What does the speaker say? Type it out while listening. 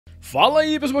Fala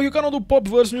aí pessoal, aqui é o canal do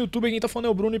PopVerse no YouTube, quem tá falando é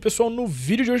o Bruno. E pessoal, no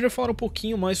vídeo de hoje a gente vai falar um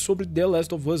pouquinho mais sobre The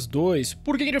Last of Us 2.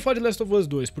 Por que a gente vai falar de The Last of Us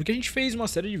 2? Porque a gente fez uma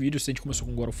série de vídeos, a gente começou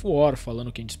com God of War, falando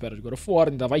o que a gente espera de God of War.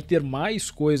 Ainda vai ter mais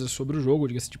coisas sobre o jogo,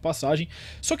 diga-se de passagem.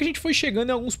 Só que a gente foi chegando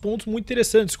em alguns pontos muito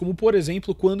interessantes, como por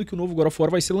exemplo, quando que o novo God of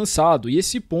War vai ser lançado. E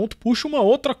esse ponto puxa uma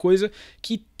outra coisa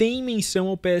que tem menção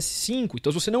ao PS5.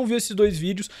 Então se você não viu esses dois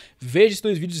vídeos, veja, esses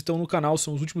dois vídeos estão no canal,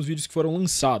 são os últimos vídeos que foram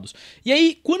lançados. E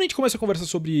aí, quando a gente começa a conversar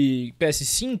sobre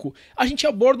PS5, a gente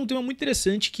aborda um tema muito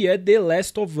interessante que é The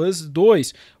Last of Us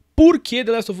 2. Por que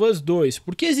The Last of Us 2?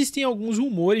 Porque existem alguns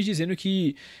rumores dizendo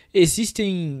que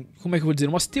existem, como é que eu vou dizer,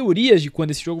 umas teorias de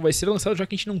quando esse jogo vai ser lançado, já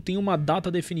que a gente não tem uma data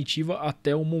definitiva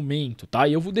até o momento, tá?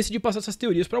 E eu vou decidir passar essas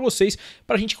teorias pra vocês,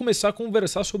 pra gente começar a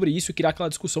conversar sobre isso e criar aquela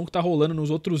discussão que tá rolando nos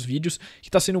outros vídeos, que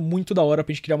tá sendo muito da hora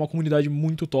pra gente criar uma comunidade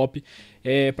muito top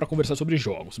pra conversar sobre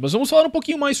jogos. Mas vamos falar um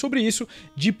pouquinho mais sobre isso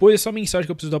depois dessa mensagem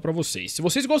que eu preciso dar pra vocês. Se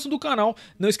vocês gostam do canal,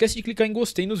 não esquece de clicar em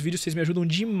gostei nos vídeos, vocês me ajudam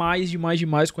demais, demais,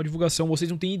 demais com a divulgação,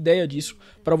 vocês não têm ideia disso.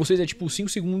 Pra vocês é tipo 5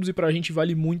 segundos e pra gente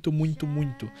vale muito, muito,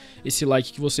 muito esse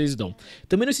like que vocês dão.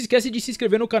 Também não se esquece de se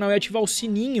inscrever no canal e ativar o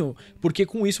sininho, porque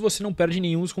com isso você não perde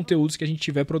nenhum dos conteúdos que a gente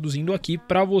estiver produzindo aqui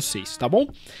pra vocês, tá bom?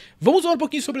 Vamos falar um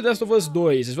pouquinho sobre The Last of Us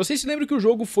 2. Vocês se lembram que o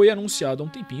jogo foi anunciado há um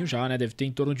tempinho já, né? Deve ter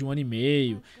em torno de 1 ano e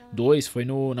meio, 2, foi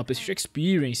na PlayStation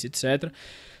Experience, etc.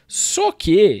 Só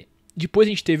que depois a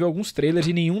gente teve alguns trailers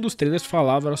e nenhum dos trailers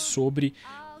falava sobre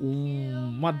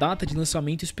uma data de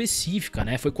lançamento específica,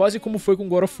 né? Foi quase como foi com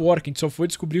God of War, que a gente só foi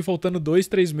descobrir faltando 2,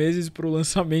 3 meses pro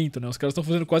lançamento, né? Os caras estão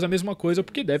fazendo quase a mesma coisa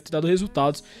porque deve ter dado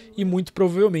resultados e muito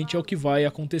provavelmente é o que vai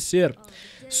acontecer.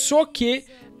 Só que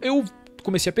eu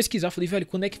comecei a pesquisar, falei, velho,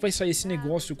 quando é que vai sair esse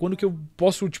negócio? Quando que eu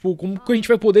posso, tipo, como que a gente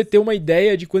vai poder ter uma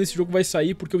ideia de quando esse jogo vai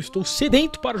sair? Porque eu estou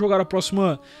sedento para jogar a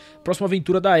próxima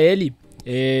aventura da Ellie,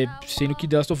 sendo que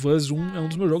The Last of Us 1 é um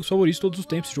dos meus jogos favoritos de todos os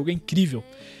tempos, esse jogo é incrível.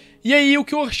 E aí o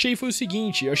que eu achei foi o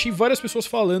seguinte, eu achei várias pessoas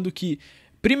falando que,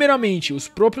 primeiramente, os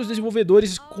próprios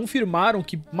desenvolvedores confirmaram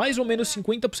que mais ou menos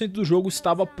 50% do jogo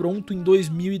estava pronto em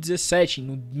 2017,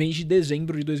 no mês de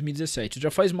dezembro de 2017. Já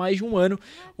faz mais de um ano,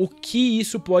 o que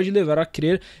isso pode levar a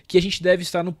crer que a gente deve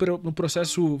estar no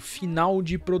processo final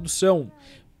de produção.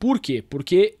 Por quê?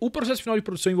 Porque o processo final de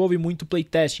produção envolve muito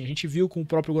playtesting. A gente viu com o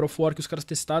próprio God of War que os caras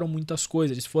testaram muitas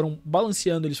coisas. Eles foram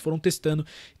balanceando, eles foram testando.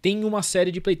 Tem uma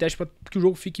série de playtests para que o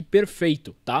jogo fique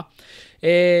perfeito, tá?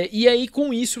 E aí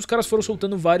com isso os caras foram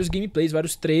soltando vários gameplays,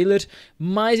 vários trailers.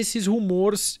 Mas esses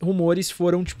rumores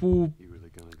foram tipo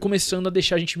começando a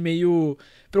deixar a gente meio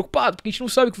preocupado. Porque a gente não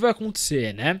sabe o que vai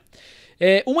acontecer, né?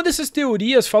 Uma dessas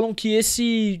teorias falam que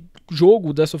esse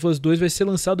jogo, The Last of Us 2, vai ser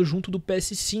lançado junto do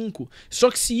PS5. Só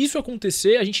que se isso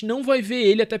acontecer, a gente não vai ver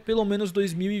ele até pelo menos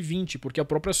 2020, porque a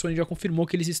própria Sony já confirmou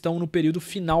que eles estão no período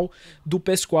final do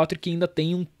PS4 e que ainda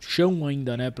tem um chão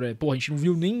ainda, né? Pô, a gente não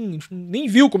viu nem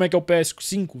viu como é que é o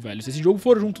PS5, velho. Se esse jogo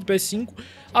for junto do PS5,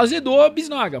 azedou a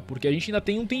bisnaga, porque a gente ainda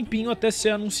tem um tempinho até ser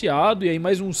anunciado, e aí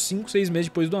mais uns 5, 6 meses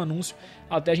depois do anúncio,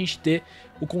 até a gente ter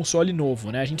o console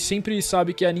novo, né? A gente sempre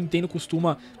sabe que a Nintendo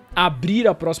costuma abrir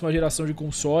a próxima geração de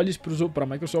consoles para a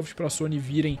Microsoft e para a Sony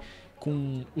virem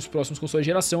com os próximos consoles de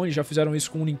geração. Eles já fizeram isso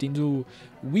com o Nintendo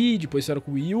Wii, depois fizeram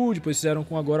com o Wii U, depois fizeram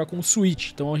agora com o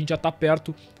Switch. Então a gente já tá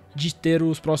perto de ter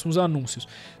os próximos anúncios.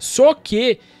 Só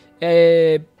que,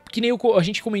 que nem a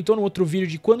gente comentou no outro vídeo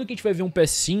de quando que a gente vai ver um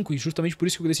PS5, e justamente por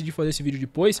isso que eu decidi fazer esse vídeo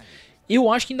depois,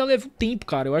 eu acho que ainda leva um tempo,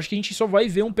 cara. Eu acho que a gente só vai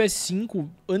ver um PS5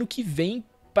 ano que vem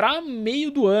pra meio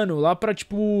do ano, lá pra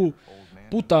tipo,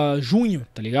 puta, junho,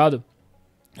 tá ligado?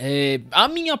 A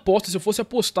minha aposta, se eu fosse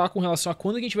apostar com relação a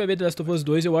quando a gente vai ver The Last of Us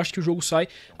 2, eu acho que o jogo sai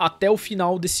até o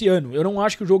final desse ano. Eu não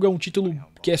acho que o jogo é um título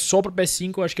que é só pra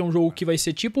PS5, eu acho que é um jogo que vai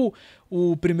ser tipo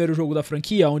o primeiro jogo da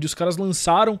franquia, onde os caras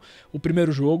lançaram o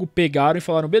primeiro jogo, pegaram e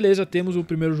falaram, beleza, temos o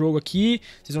primeiro jogo aqui,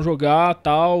 vocês vão jogar,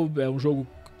 tal, é um jogo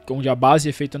onde a base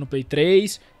é feita no Play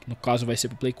 3, que no caso vai ser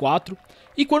pro Play 4,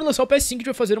 e quando lançar o PS5 a gente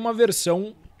vai fazer uma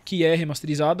versão que é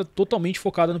remasterizada, totalmente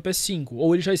focada no PS5.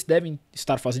 Ou eles já devem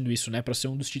estar fazendo isso, né? Pra ser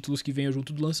um dos títulos que venha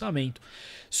junto do lançamento.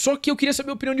 Só que eu queria saber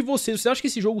a opinião de vocês. Você acha que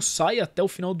esse jogo sai até o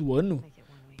final do ano?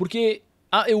 Porque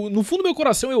no fundo do meu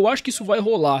coração eu acho que isso vai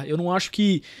rolar. Eu não acho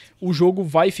que o jogo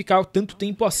vai ficar tanto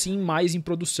tempo assim mais em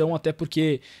produção, até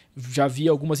porque já vi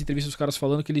algumas entrevistas dos caras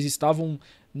falando que eles estavam...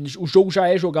 O jogo já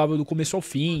é jogável do começo ao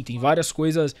fim, tem várias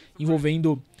coisas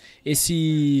envolvendo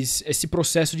esse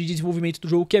processo de desenvolvimento do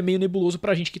jogo que é meio nebuloso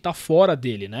pra gente que tá fora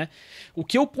dele, né? O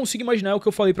que eu consigo imaginar é o que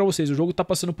eu falei pra vocês, o jogo tá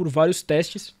passando por vários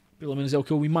testes pelo menos é o que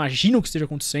eu imagino que esteja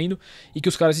acontecendo, e que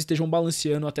os caras estejam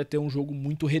balanceando até ter um jogo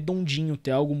muito redondinho,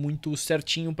 ter algo muito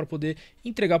certinho pra poder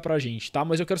entregar pra gente, tá?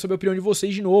 Mas eu quero saber a opinião de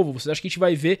vocês de novo. Vocês acham que a gente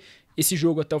vai ver esse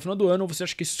jogo até o final do ano, ou você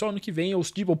acha que só ano que vem, ou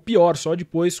pior, só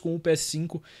depois com o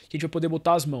PS5 que a gente vai poder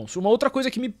botar as mãos? Uma outra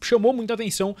coisa que me chamou muita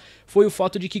atenção foi o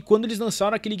fato de que quando eles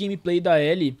lançaram aquele gameplay da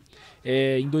Ellie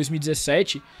em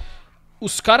 2017,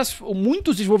 os caras,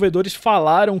 muitos desenvolvedores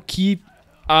falaram que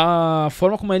a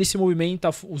forma como ele se movimenta,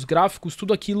 os gráficos,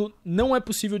 tudo aquilo não é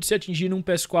possível de se atingir num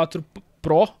PS4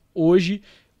 Pro hoje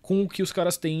com o que os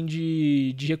caras têm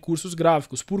de recursos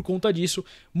gráficos. Por conta disso,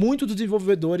 muitos dos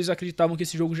desenvolvedores acreditavam que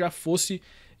esse jogo já fosse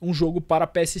um jogo para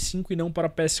PS5 e não para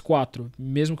PS4,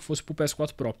 mesmo que fosse para o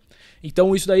PS4 Pro.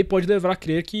 Então isso daí pode levar a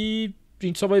crer que a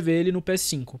gente só vai ver ele no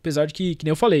PS5, apesar de que nem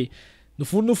eu falei, no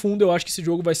fundo, eu acho que esse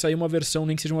jogo vai sair uma versão,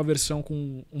 nem que seja uma versão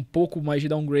com um pouco mais de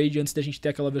downgrade antes da gente ter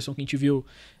aquela versão que a gente viu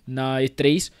na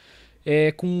E3,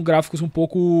 com gráficos um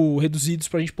pouco reduzidos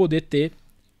pra gente poder ter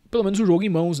pelo menos o jogo em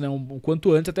mãos, né, um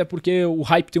quanto antes, até porque o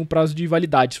hype tem um prazo de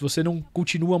validade. Se você não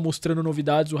continua mostrando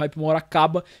novidades, o hype uma hora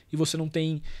acaba e você não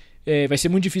tem... vai ser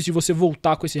muito difícil de você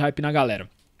voltar com esse hype na galera.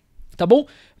 Tá bom?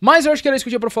 Mas eu acho que era isso que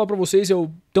eu tinha pra falar pra vocês.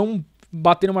 Então,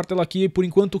 batendo o martelo aqui, por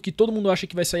enquanto, o que todo mundo acha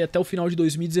que vai sair até o final de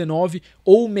 2019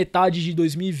 ou metade de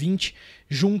 2020,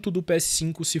 junto do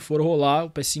PS5, se for rolar. O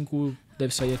PS5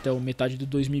 deve sair até a metade de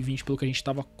 2020, pelo que a gente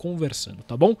estava conversando,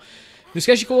 tá bom? Não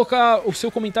esquece de colocar o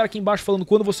seu comentário aqui embaixo falando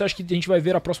quando você acha que a gente vai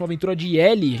ver a próxima aventura de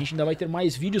Ellie. A gente ainda vai ter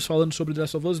mais vídeos falando sobre The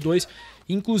Last of Us 2.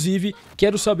 Inclusive,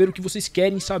 quero saber o que vocês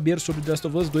querem saber sobre The Last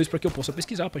of Us 2 para que eu possa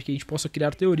pesquisar, para que a gente possa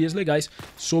criar teorias legais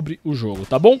sobre o jogo,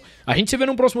 tá bom? A gente se vê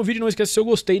no próximo vídeo. Não esquece se eu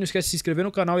gostei, não esquece de se inscrever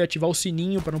no canal e ativar o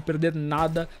sininho para não perder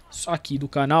nada aqui do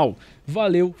canal.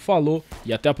 Valeu, falou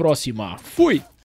e até a próxima. Fui!